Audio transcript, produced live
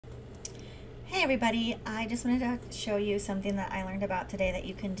Hey everybody, I just wanted to show you something that I learned about today that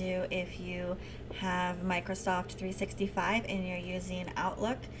you can do if you have Microsoft 365 and you're using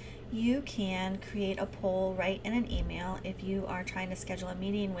Outlook. You can create a poll right in an email if you are trying to schedule a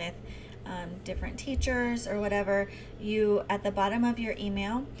meeting with different teachers or whatever. You, at the bottom of your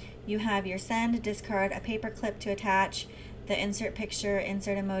email, you have your send, discard, a paper clip to attach, the insert picture,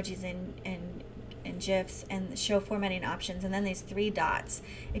 insert emojis, and GIFs, and show formatting options, and then these three dots.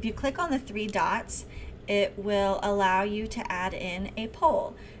 If you click on the three dots, it will allow you to add in a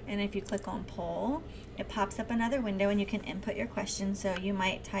poll. And if you click on poll, it pops up another window and you can input your question. So you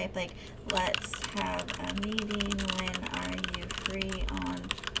might type like, let's have a meeting, when are you free on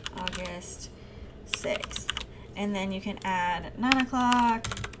August 6th? And then you can add 9 o'clock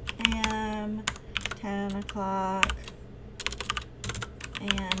a.m., 10 o'clock,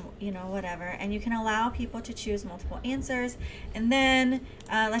 and whatever, and you can allow people to choose multiple answers. And then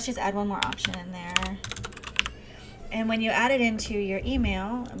let's just add one more option in there, and when you add it into your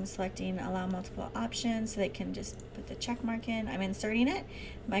email, I'm selecting allow multiple options so they can just put the check mark in. I'm inserting it.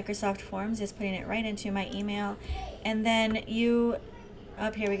 Microsoft Forms is putting it right into my email, and then here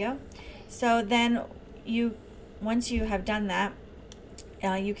we go. So then once you have done that,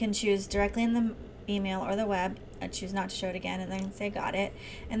 you can choose directly in the email or the web. I choose not to show it again, and then say got it,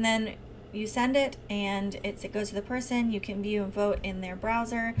 and then you send it, and it goes to the person. You can view and vote in their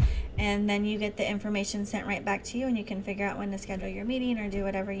browser, and then you get the information sent right back to you, and you can figure out when to schedule your meeting or do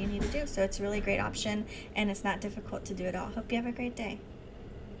whatever you need to do. So it's a really great option, and it's not difficult to do at all. Hope you have a great day.